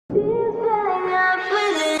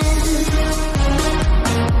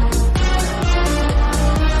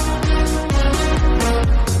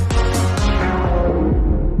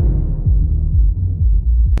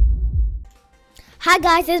Hi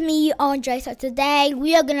guys, it's me, Andre. So today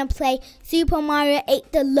we are gonna play Super Mario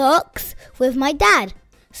 8 Deluxe with my dad.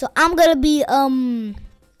 So I'm gonna be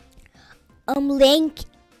Link,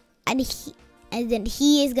 and then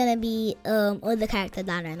he is gonna be other character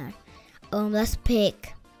that I know. Let's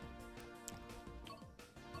pick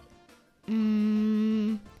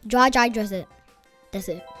Dry Dress it. That's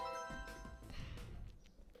it.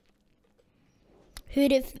 Who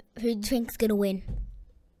do you think's gonna win?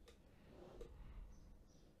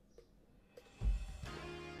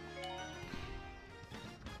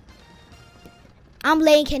 I'm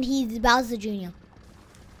Link and he's Bowser Jr.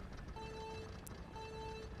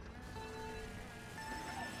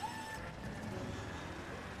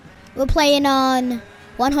 We're playing on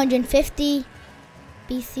 150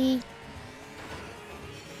 BC.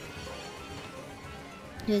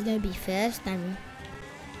 There's gonna be fast and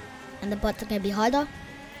the butts are gonna be harder.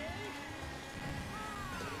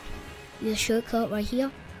 There's a shortcut right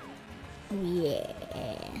here. Oh yeah.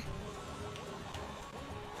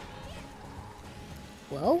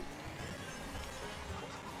 Whoa.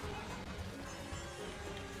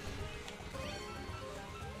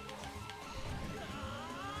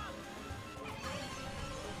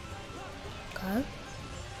 Okay.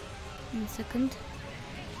 In a second.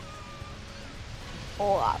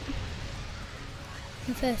 Oh.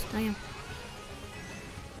 I'm first, I am.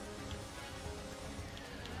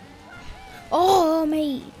 Oh,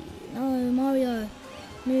 mate. No, Mario.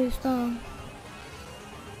 Move, stop.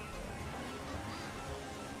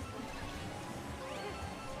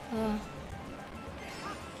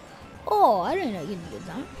 Oh, I didn't know you could do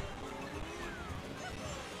that.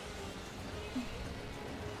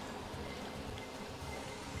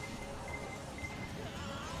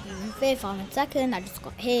 I'm in fifth, I'm in second. I just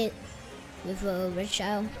got hit with a red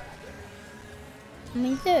shell. I'm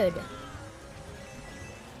in third.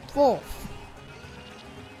 Fourth.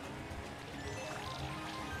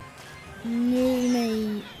 No,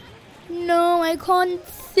 mate. No, I can't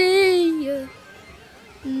see.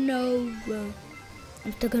 No, bro.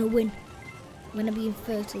 I'm still gonna win. I'm gonna be in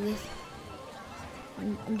first of this.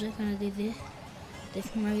 I'm just gonna do this.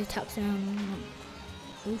 This Mario taps down.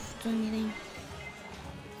 Oof, or anything.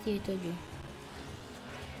 See, I told you.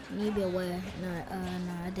 You need to be aware. No,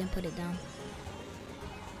 I didn't put it down.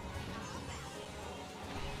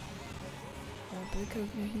 Oh, because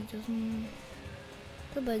he doesn't.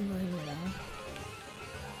 Nobody's going him down.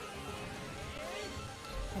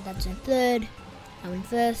 My dad's in third. I'm in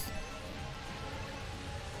first.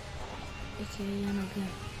 Okay, I'm okay.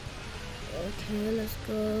 Okay, let's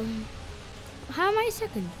go. How am I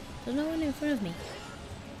second? There's no one in front of me.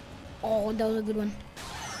 Oh, that was a good one.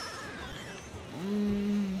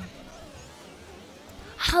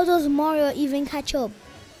 How does Mario even catch up?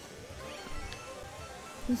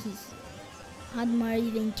 How did Mario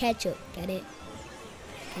even catch up? Get it?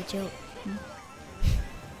 Catch up.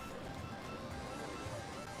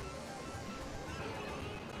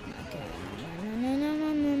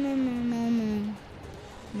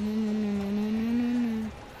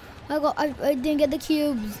 I didn't get the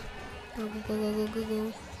cubes. Go, go, go, go, go, go,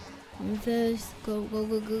 go. I'm first. Go, go,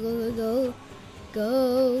 go, go, go, go, go.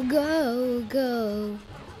 Go, go, go.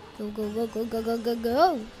 Go, go, go, go, go, go, go,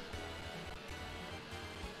 go.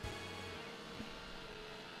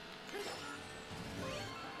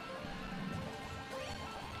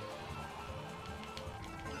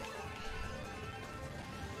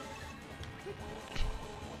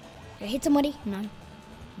 Did I hit somebody? No.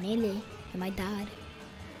 Nearly. And my dad.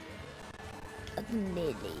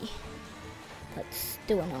 Nearly. But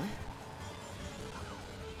still not.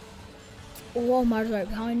 Oh, Mario's right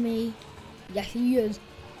behind me. Yes, he is.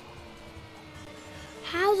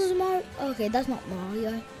 How does Mario? Okay, that's not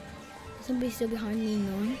Mario. Somebody's still behind me.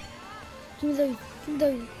 No. Give me those. Give me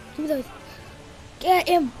those. Give me those. Get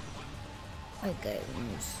him. Okay.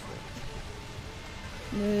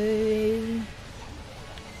 Move.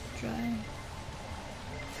 Try.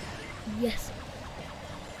 Yes.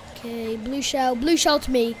 Okay, blue shell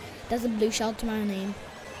to me. That's a blue shell to my name.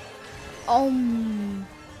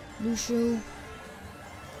 Blue shell.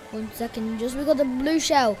 1 second, just we got the blue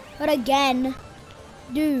shell. But again,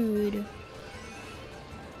 dude.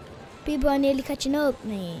 People are nearly catching up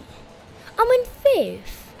me. I'm in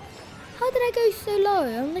fifth. How did I go so low?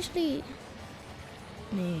 I'm literally.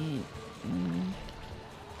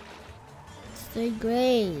 So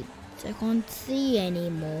great. I can't see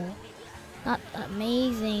anymore. Not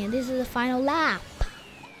amazing. This is the final lap.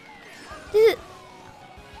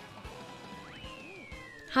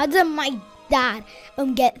 How did my dad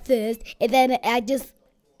get first and then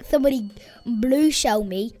somebody blue shell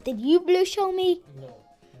me? Did you blue shell me? No.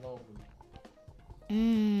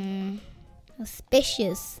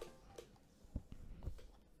 Suspicious.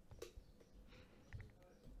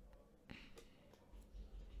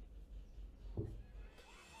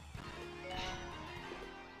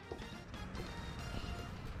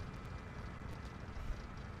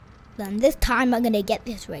 Then this time I'm gonna get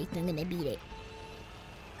this race. I'm gonna beat it.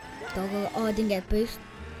 Oh, I didn't get boost.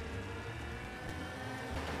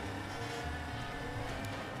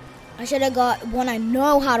 I should have got one I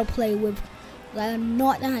know how to play with. I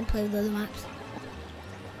not know how to play with other maps.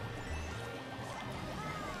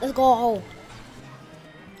 Let's go.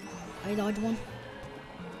 I dodged one.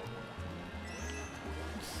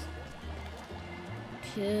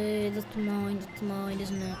 Okay, that's mine,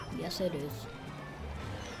 isn't it? Yes, it is.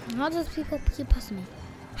 How does people keep passing me?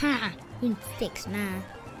 Ha! You fix now.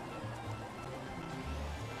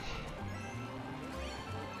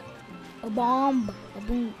 A bomb. A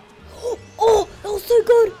boom. Oh, that was so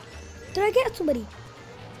good. Did I get somebody?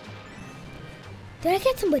 Did I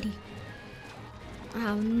get somebody? I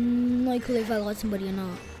have no clue if I got somebody or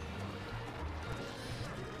not.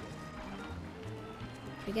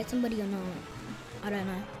 Did I get somebody or not? I don't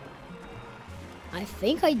know. I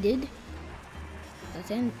think I did. I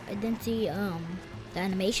didn't see the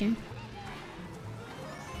animation.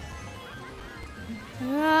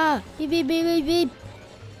 Ah! Beep beep beep beep beep.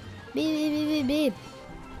 Beep beep beep beep beep.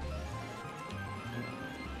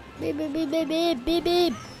 Beep beep beep beep beep beep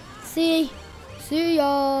beep. See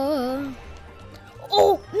ya.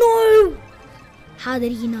 Oh no! How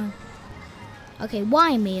did he know? Okay,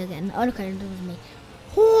 why me again? Oh, okay, it was me.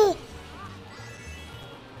 Oh!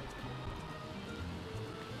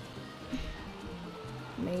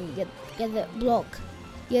 Me get the block.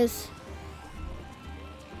 Yes.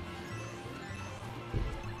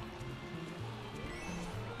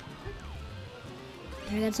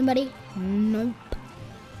 Can I get somebody? Nope.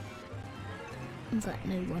 In fact,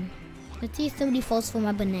 no one. Let's see if somebody falls for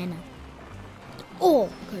my banana. Oh,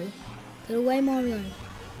 okay. Get away, Mario.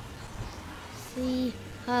 See,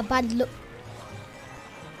 bad look.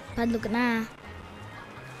 Bad look now.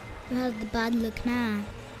 Who has the bad look now?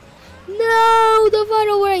 No, the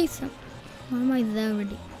final race. Why am I there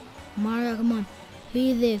already? Mario, come on.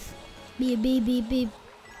 Be this. Beep, beep, beep, beep.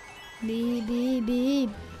 Beep, beep, beep.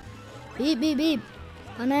 Beep, beep, beep.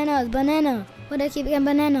 Bananas, banana. Why do I keep getting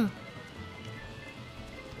banana?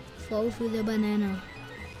 Fall through the banana.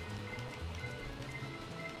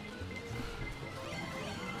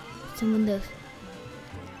 Someone does.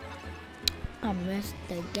 I missed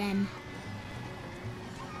again.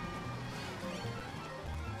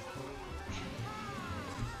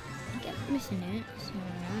 I kept missing it.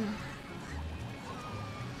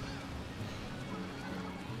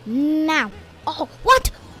 Now. Oh,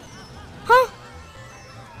 what? Huh?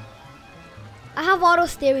 I have auto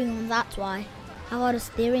steering on, that's why. I have auto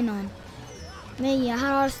steering on. Me, I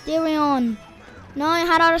had auto steering on. No, I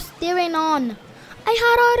had auto steering on. I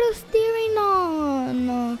had auto steering on.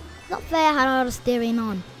 No, not fair. I had auto steering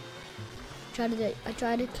on. I tried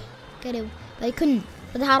to get it, but I couldn't.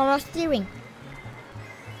 But I had auto steering.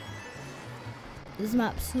 This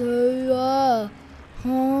map's so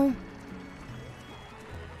huh?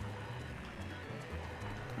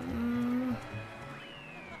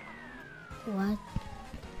 What?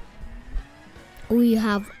 We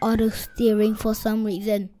have auto steering for some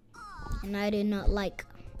reason, and I do not like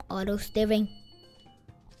auto steering.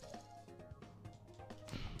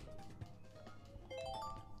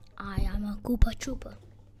 I am a Koopa Trooper.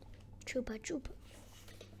 Trooper.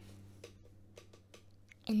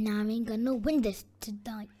 And now I'm gonna win this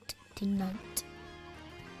tonight.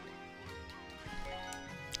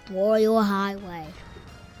 Royal Highway.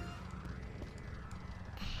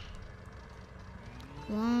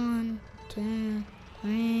 1, 2,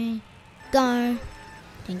 3, go.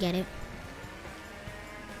 Didn't get it.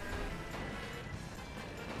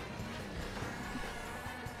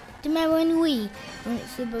 Do you remember when we went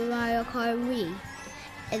Super Mario Kart Wii,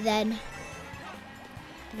 and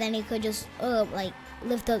then you could just like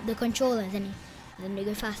lift up the controllers and then they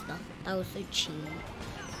go faster. That was so cheap.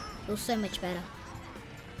 It was so much better.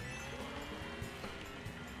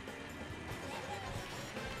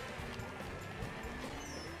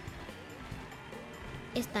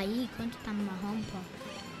 Está ahí, ¿cuánto está más hump?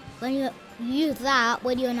 When you use that,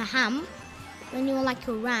 when you're in a ramp, when you're like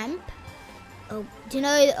a ramp, do you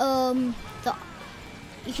know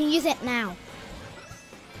you can use it now.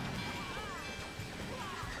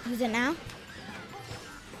 Use it now.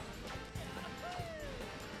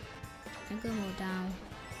 I go more down.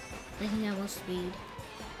 I can get more speed.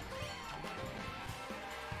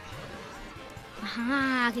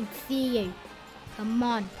 Aha, I can see you. Come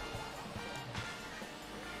on.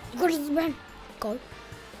 Go to the man. Go.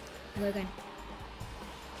 Go again.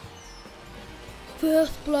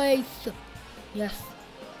 First place. Yes.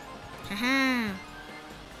 Haha.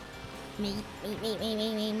 Me.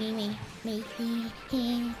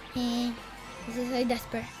 This is so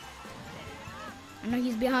desperate. I know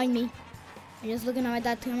he's behind me. I'm just looking at my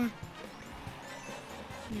dad camera.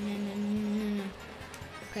 No.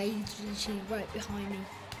 Okay, he's literally right behind me.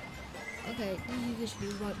 Okay, he's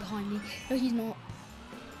literally right behind me. No, he's not.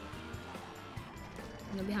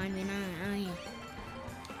 Not behind me now, are you?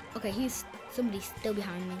 Okay, somebody's still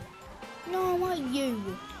behind me. No, why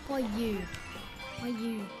you? Why you? Why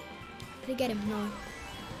you? Did I get him? No.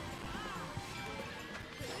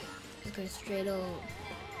 Okay, straight up.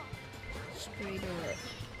 Straight up.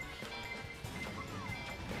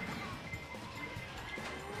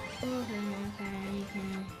 Okay.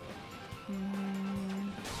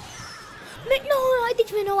 No, I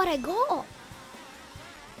didn't even know what I got.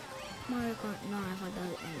 Mario Kart. No, I thought that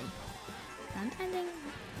was ending.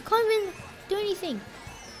 I can't even do anything.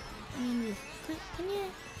 Can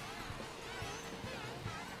you?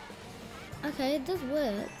 Okay, it does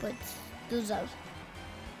work, but does that?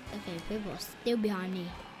 Okay, people are still behind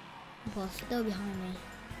me. People are still behind me.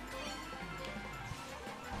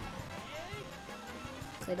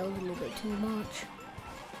 Okay, that was a little bit too much.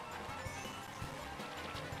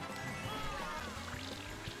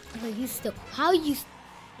 Okay, he's still. How are you?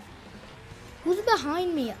 Who's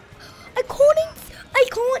behind me? I can't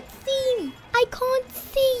see. I can't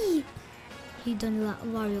see. He's done that.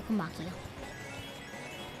 Mario, come back here.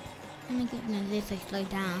 Let me get this. I slow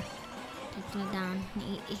down. Slow down.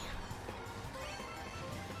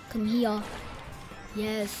 Come here.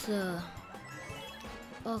 Yes, sir.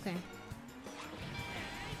 Okay.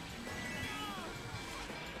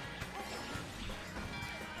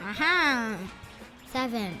 Aha!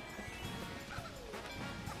 7.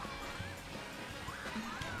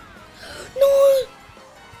 No!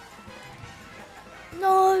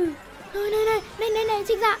 No! No!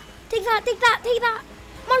 Take that!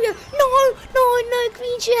 Mario! No!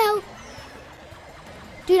 Green shell!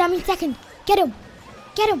 Dude, I'm in second. Get him!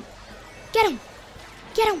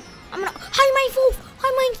 I'm gonna. How am I fourth? How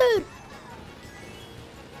am I third?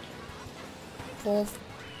 Fourth.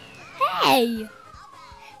 Hey!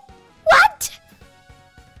 What?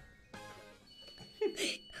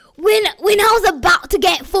 when I was about to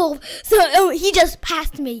get fourth, so he just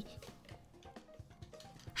passed me.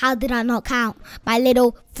 How did I not count? My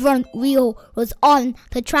little front wheel was on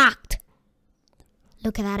the track.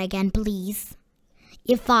 Look at that again, please.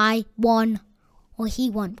 If I won, or he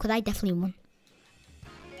won, because I definitely won.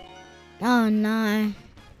 Oh no.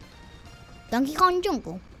 Donkey Kong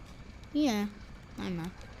Jungle. Yeah, I know.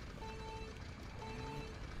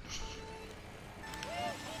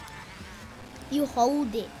 You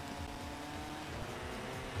hold it.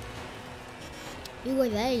 You go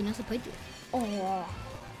there, you're not supposed to. Oh,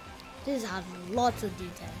 this has lots of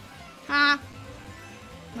detail. Huh?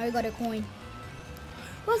 Mario got a coin.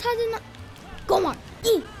 What's happening? Come on.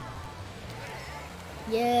 Eat.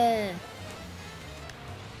 Yeah.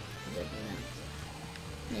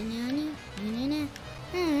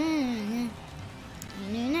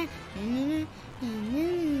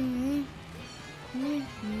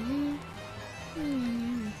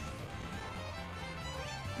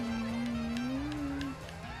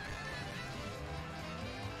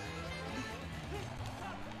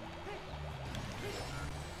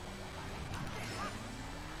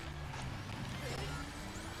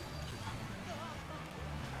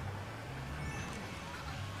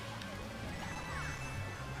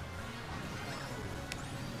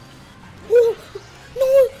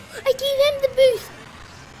 I gave him the boost.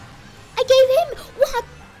 I gave him what?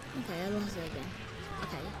 Okay, I lost it again.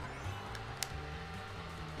 Okay.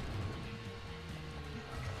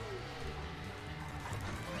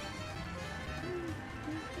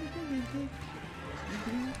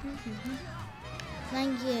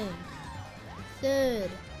 Thank you.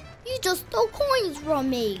 Third. You just stole coins from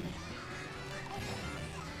me.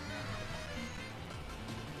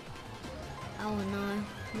 Oh no.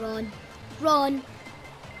 Run. Run.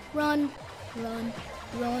 Run. Run.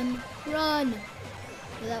 Run. Run.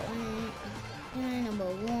 That one. Number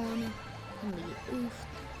one. Gonna get oofed.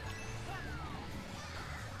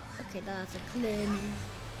 Okay, that's a clear miss.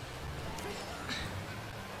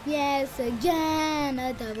 Yes, again,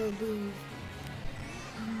 a double boost.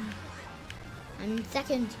 I'm in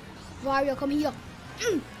second. Mario, come here.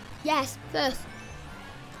 Yes, first.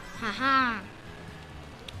 Haha.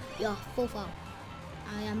 You're fourth out.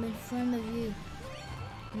 I am in front of you.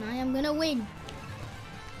 And I am gonna win.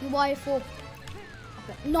 You are fourth.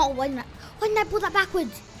 Okay. No, why didn't I put that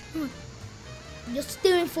backwards? Come on. You're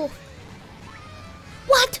still in fourth.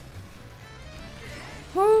 What?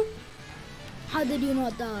 Huh? How did you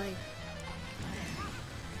not die?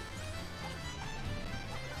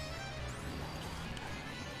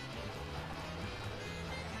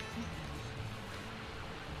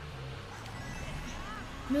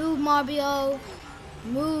 Move, Mario.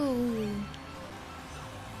 Move.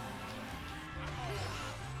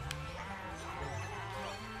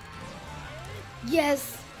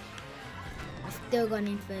 Yes. I still got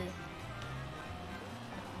in first.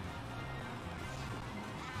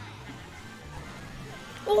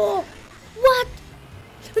 Oh, what?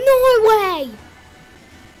 No way.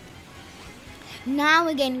 Now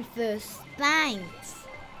we're getting first. Thanks.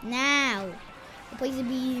 Now. The place to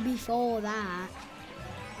be before that.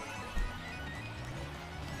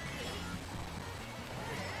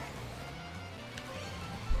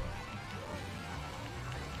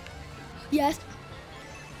 Yes.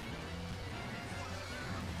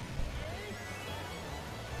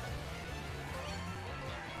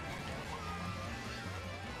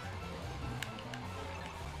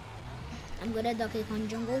 I'm good at Donkey Kong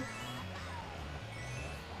Jungle.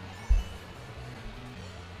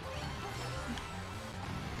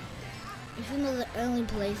 This is the early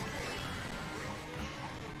place.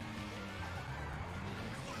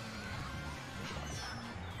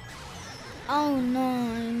 Oh no,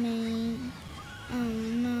 I mean, oh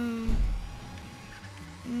no,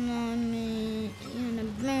 no, I mean, in the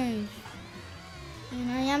place,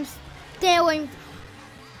 and I am still in.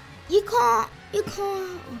 You can't. Okay,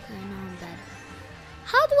 now I'm dead.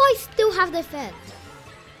 How do I still have the effect?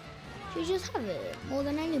 You just have it more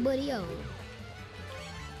than anybody else.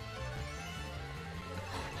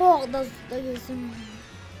 Oh, that's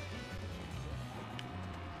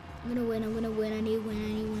I'm gonna win. I need to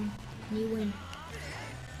win.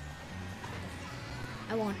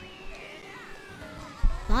 I won.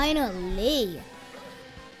 Finally.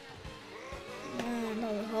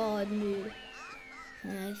 Another hard move.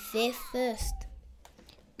 Fifth first.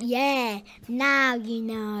 Yeah, now you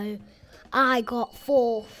know. I got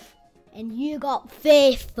fourth and you got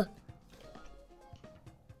fifth.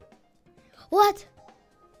 What?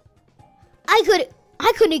 I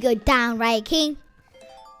couldn't go down ranking.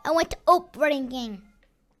 I went up ranking.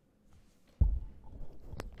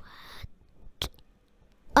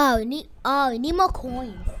 Oh, I need more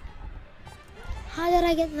coins. How did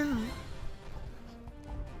I get that?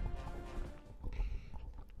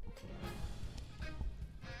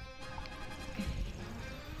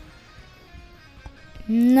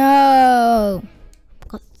 No.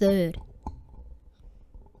 Got third.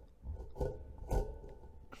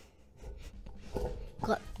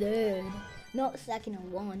 Got third. Not second or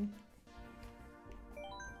one.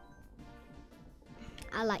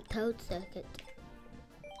 I like Toad Circuit.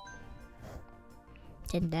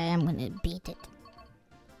 Today I'm gonna beat it.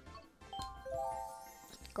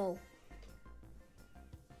 Let's go.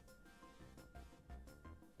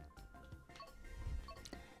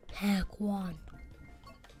 Heck one.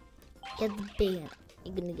 Get the big.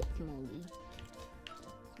 You're gonna get smally.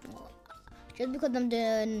 Just because I'm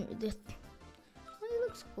doing this. Oh, it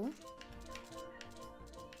looks cool.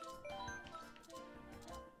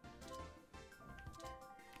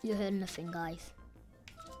 You heard nothing, guys.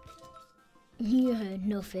 You heard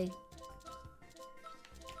nothing.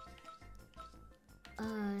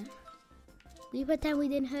 We pretend we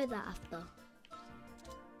didn't hear that after.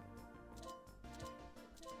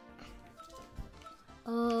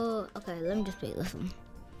 Oh, okay, let me just play this one.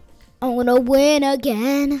 I'm gonna win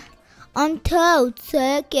again on Toad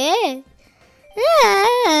Circuit.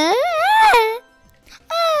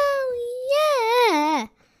 Oh yeah!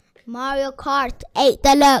 Mario Kart 8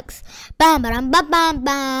 Deluxe. Bam bam bam bam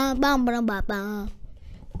bam bam bam bam bam.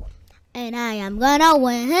 And I am gonna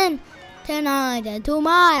win tonight and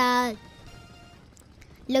tomorrow.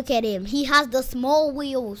 Look at him. He has the small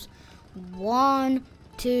wheels. 1,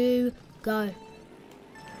 2, go.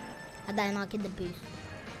 I did not get the boost.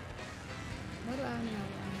 Why do I only have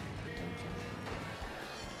one?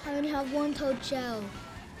 I only have one Toad shell.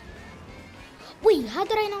 Wait, how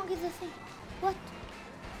did I not get the thing? What?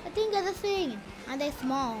 I didn't get the thing. And they're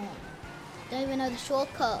small. Don't even know the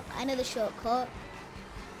shortcut. I know the shortcut.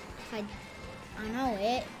 If I know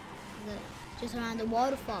it. Just around the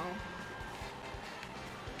waterfall.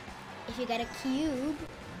 If you get a cube,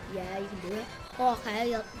 yeah, you can do it. Oh,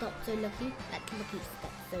 okay, that's so lucky. That's lucky.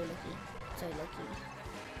 That's so lucky. So lucky.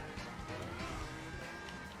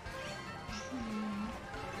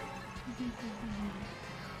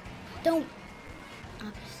 Don't.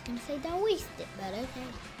 I'm just gonna say don't waste it, but okay.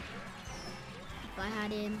 If I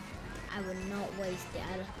had him, I would not waste it.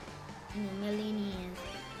 in a million years.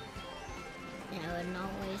 Yeah, I would not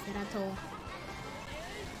waste it at all.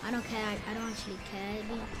 I don't care. I don't actually care.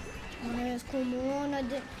 Come on, let's come on.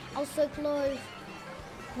 I was so close.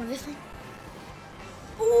 Come on, this one.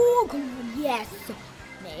 Oh, come on. Yes,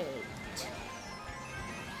 mate.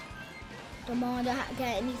 Come on, don't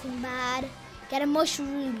get anything bad. Get a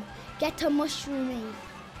mushroom. Get a mushroom, mate.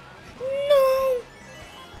 No,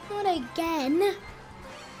 not again.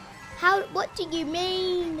 How? What do you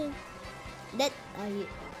mean?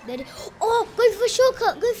 Oh, go for the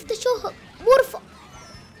shortcut. Go for the shortcut. Waterfall.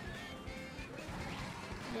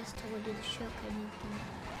 Just told you the shortcut.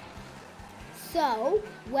 So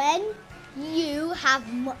when you have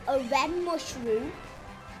a red mushroom,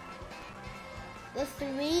 the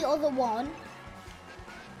 3 or the 1.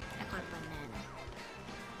 I can't banana.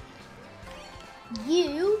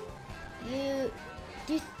 You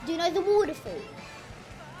do you know the waterfall?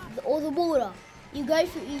 Or the water. You go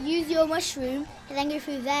through, you use your mushroom and then go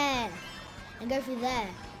through there. And go through there.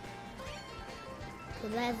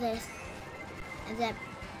 Because there's this. And then,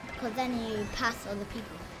 because then you pass other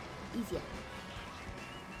people. Easier.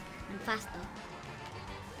 And faster.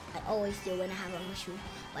 I always do when I have a mushroom.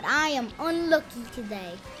 But I am unlucky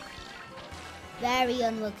today. Very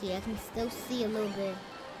unlucky. I can still see a little bit.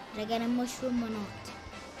 Did I get a mushroom or not?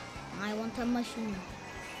 I want a mushroom.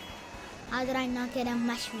 How did I not get a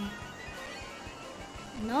mushroom?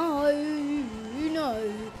 No, no,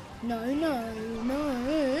 no, no,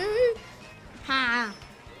 no. Ha!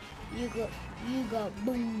 You got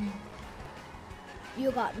boom.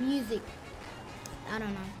 You got music. I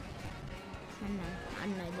don't know. I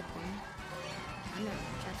don't know the point. I don't know.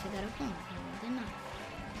 Try to figure out a point. I don't know.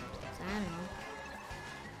 So I don't know.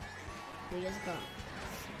 We just got.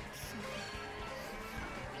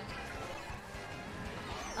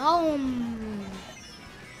 Oh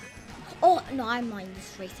no, I'm not in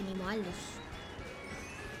this race anymore. I lose.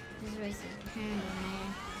 This race is terrible,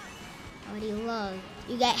 man. What do you love?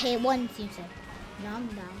 You get hit once, you say. No, I'm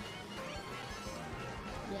down.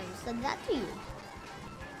 Yeah, I said that to you.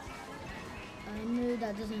 I knew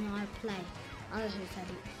that doesn't know how to play. I was said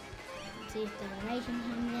it. Let's see if the donation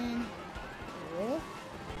comes in. Oh.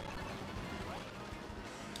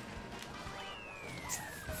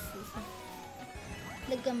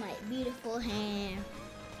 Look at my beautiful hair.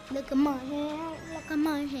 Look at my hair. Look at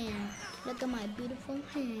my hair. Look at my beautiful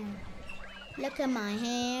hair. Look at my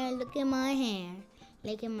hair. Look at my hair.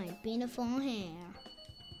 Look at my beautiful hair.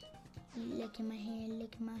 Look at my hair.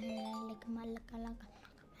 Look at my hair. Look at my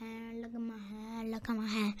hair. Look at my hair. Look at my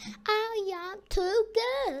hair. Oh, yeah, too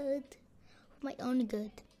good. My own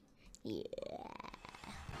good. Yeah.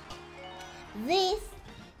 This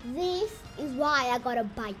is why I got a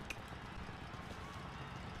bike.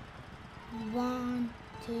 1,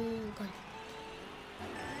 2, go.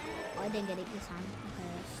 Oh, I didn't get it this time.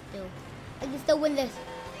 Okay, I can still win this.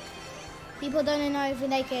 People don't know if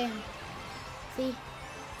they can. See,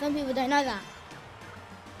 some people don't know that.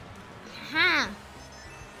 Ha!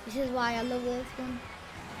 This is why I love this one.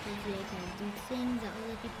 Because they can do things that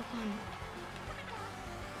other people can't.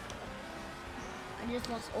 I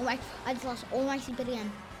just lost all my secret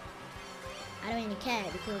again. I don't really care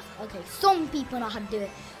because, okay, some people know how to do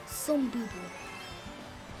it. Some people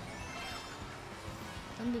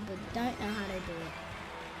don't know how to do it.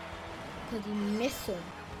 Because you miss them.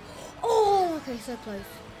 Oh, okay, so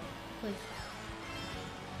close. Close.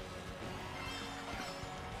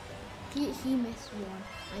 He missed one.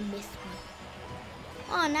 I missed one.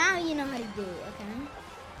 Oh, now you know how to do it, okay?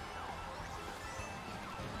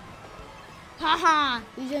 Haha!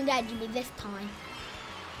 Who's gonna get me this time?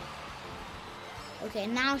 Okay,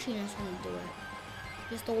 now she knows how to do it.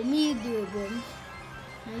 Just told me to do it once.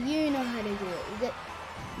 Now you know how to do it.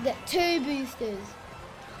 You get 2 boosters.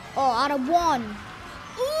 Oh, out of 1.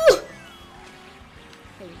 Ooh!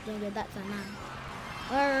 Hey, don't get that time now.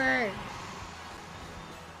 Alright.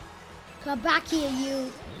 Come back here,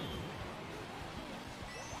 you.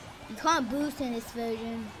 You can't boost in this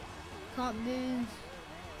version. Can't boost.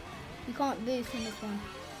 You can't boost in this one.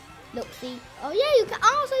 Look, see? Oh yeah, you can.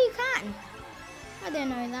 Oh, so you can. I didn't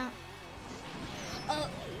know that.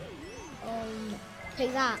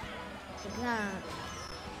 Take that. Take that.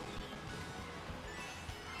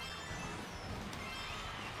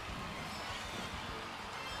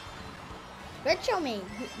 Red show me.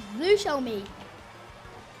 Blue show me.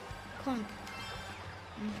 Come on.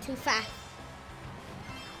 I'm too fast.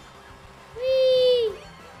 Whee!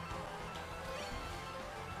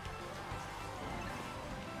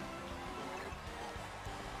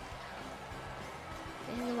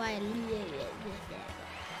 This is why I lose it.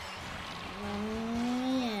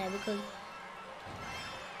 Yeah, because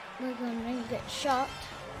We're gonna get shot.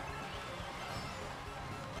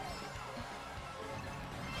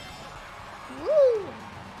 Woo!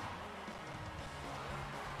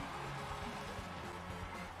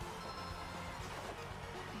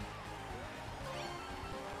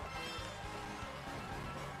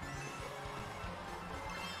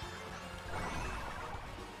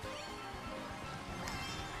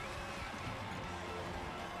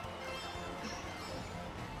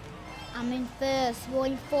 I'm in first, you're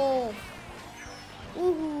in fourth.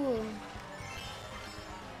 Ooh.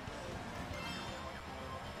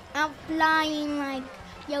 I'm flying like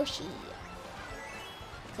Yoshi.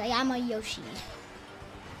 'Cause I am a Yoshi.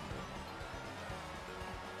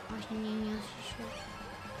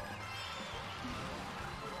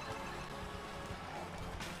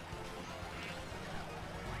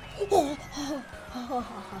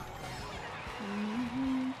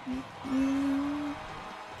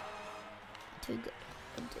 Too good.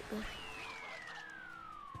 Too good.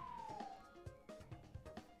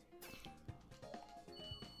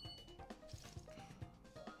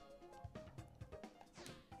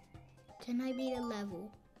 Can I beat a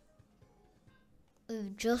level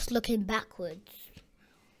of just looking backwards?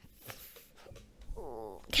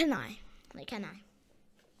 Can I? Like, can I?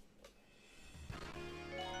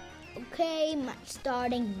 Okay, match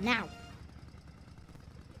starting now.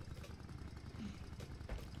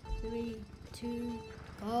 3, 2,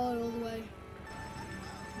 all the way.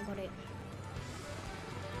 I got it.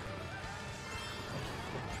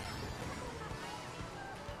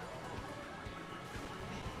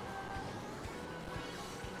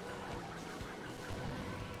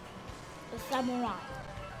 The samurai.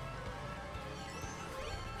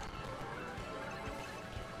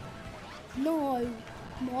 No,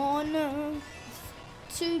 no,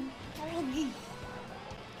 it's too boggy.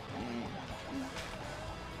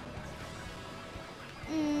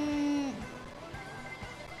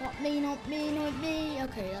 Not me, not me, not me.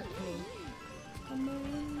 Okay, that's me. Come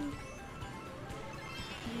on.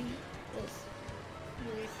 This.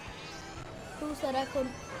 Who said I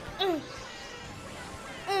couldn't?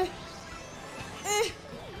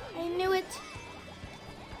 I knew it.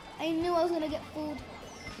 I knew I was gonna get fooled.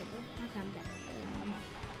 Okay, I'm dead.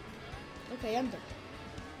 Okay, I'm dead.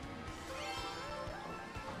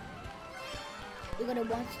 We got a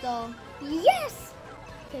 1 star. Yes!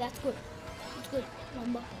 Okay, that's good. That's good.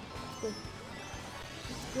 Number. That's good.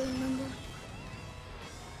 That's good number.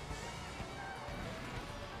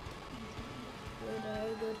 Good,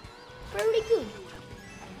 very good. Very good.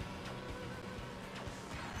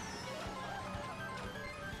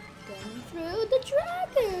 Going through the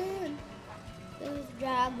dragon. The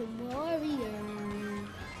dragon warrior.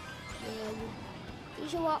 Yeah, we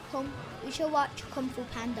should watch Kung Fu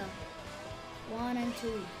Panda 1 and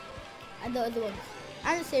 2, and the other ones,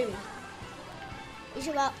 and the series. We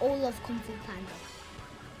should watch all of Kung Fu Panda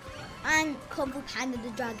and Kung Fu Panda the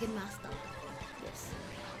Dragon Master. Yes.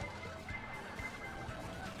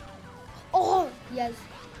 Oh yes.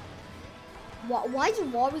 Why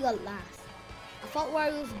did Warrior last? I thought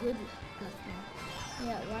Warrior was good last time.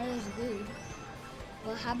 Yeah, Warrior was good.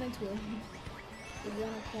 What happened to him? Did he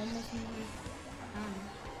want to coma or something?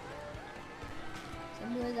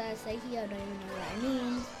 Some words that I say here, I don't even know what I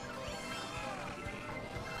mean.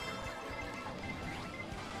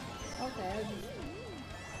 Okay, I'll just...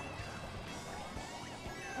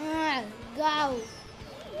 go!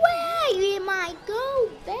 Where am I go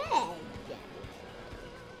back?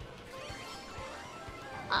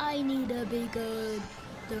 I need a bigger...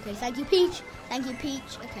 Okay, thank you, Peach. Thank you,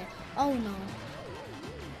 Peach. Okay. Oh, no.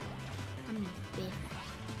 I'm big.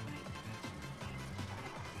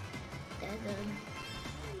 There's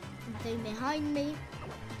something behind me.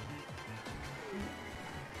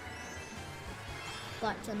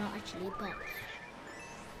 Bots are not actually bots.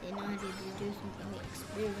 They know how to do something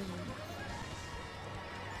experience.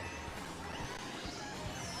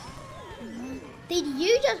 Did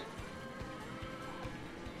you just...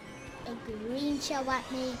 a green shell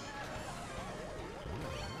at me?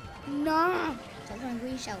 No! Stop throwing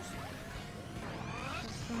green shells.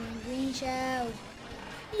 Stop throwing green shells.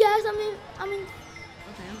 Yes, I'm in.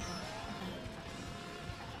 Okay, I'm fine.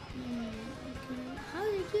 Okay. How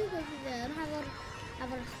did you go through there? I don't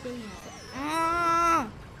have a experience. Ah!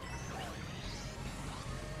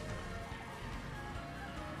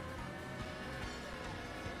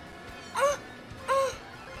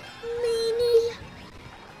 Meanie.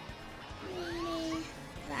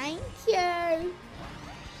 Thank you.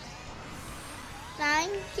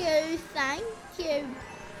 Thank you. Thank you.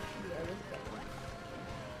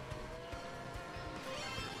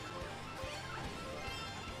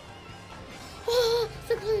 Oh,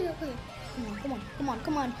 so clear.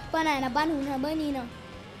 Come on. Banana.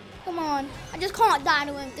 Come on. I just can't die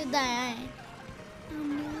to him today.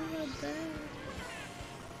 I'm never there.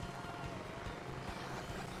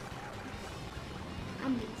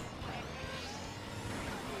 I'm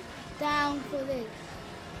down for this.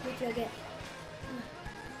 What do I get?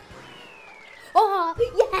 Oh,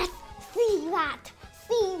 yes!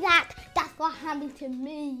 See that? That's what happened to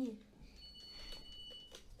me.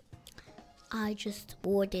 I just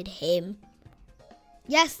boarded him.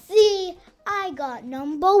 Yes, see? I got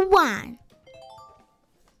number 1.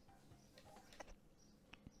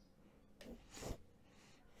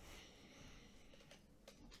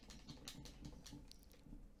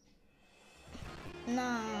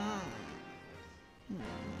 No.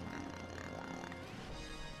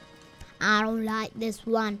 I don't like this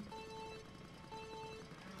one.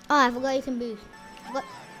 Oh, I forgot you can boost.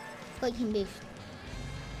 Forgot you can boost.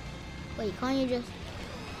 Wait, can't you just...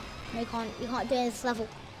 No, you can't do this level.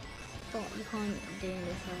 Oh, you can't do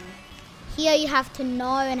this level. Here you have to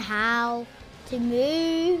know how to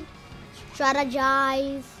move,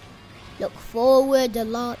 strategize, look forward a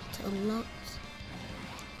lot.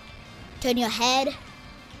 Turn your head.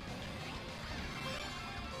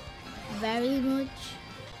 Very much.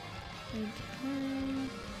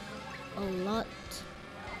 A lot.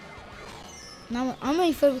 Now I'm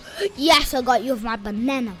ready for... Yes, I got you with my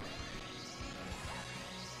banana.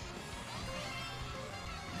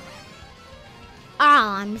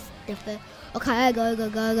 Ah, I missed the first. Okay, go.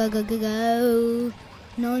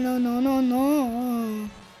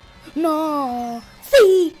 No.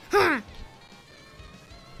 See? Ha!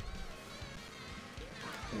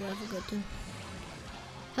 Where have I got to?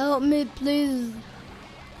 Help me, please.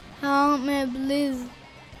 Help me, please.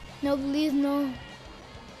 No, please, no.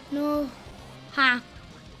 No. Ha.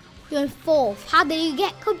 You're in 4th. How did you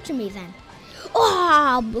get come to me then?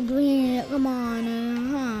 Oh, green. Come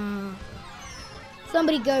on.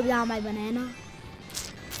 Somebody go down my banana.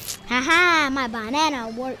 Haha, my banana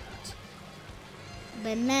worked.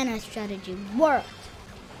 Banana strategy worked.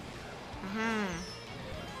 Aha.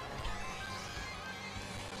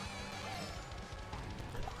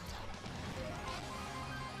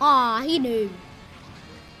 Aw, he knew.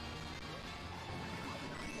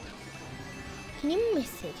 Can you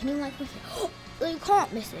miss it? Can you miss it? Oh, you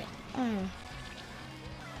can't miss it. Oh.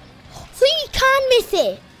 So you can miss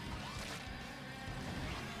it.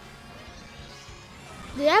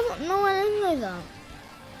 Did everyone know what I know though?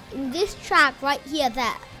 In this track right here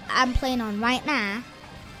that I'm playing on right now,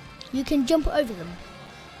 you can jump over them.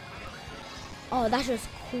 Oh, that's just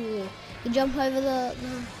cool. You jump over the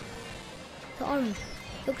orange.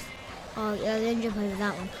 Look. Oh, yeah, I didn't jump over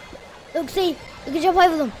that one. Look, see, you can jump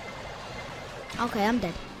over them. Okay, I'm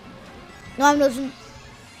dead. No, I'm not.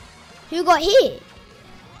 Who got hit?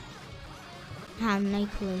 I have no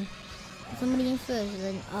clue. Somebody in first,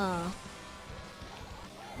 then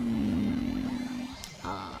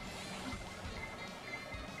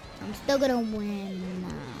I'm still gonna win.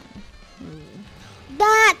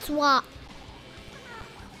 That's what.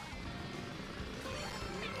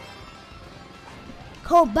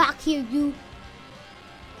 Come back here, you.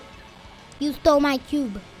 You stole my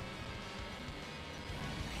cube.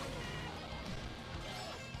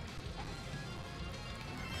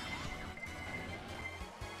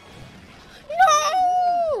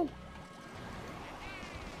 No!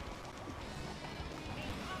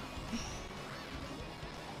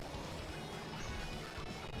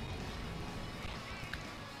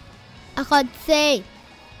 I can't say.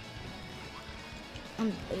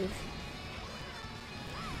 I'm brave.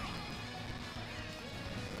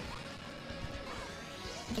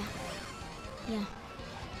 Yeah.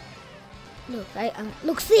 Look,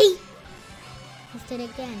 look, see? Let's do it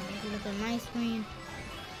again. Look at my screen.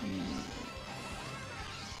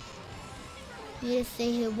 You just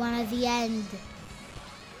say who won at the end.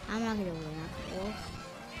 I'm not gonna win after all.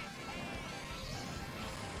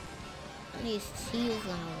 At least he's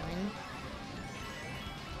gonna win.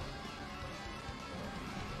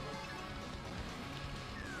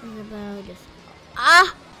 Isabel just...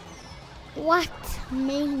 Ah! What?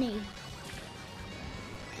 Meanie.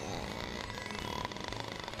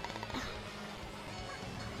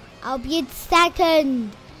 I'll be in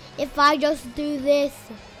second if I just do this.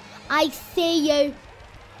 I see you.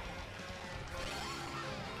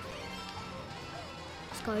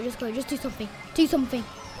 Just go, just do something. Do something.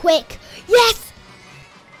 Quick. Yes!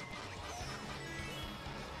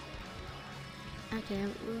 Okay,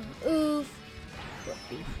 oof.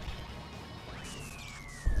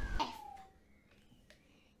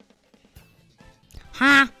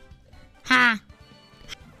 Ha! Ha!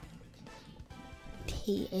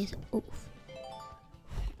 He is off.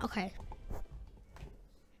 Okay.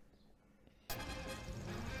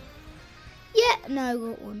 Yeah, no, I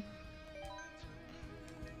got one.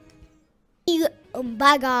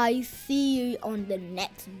 Bye guys, see you on the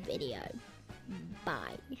next video.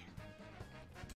 Bye.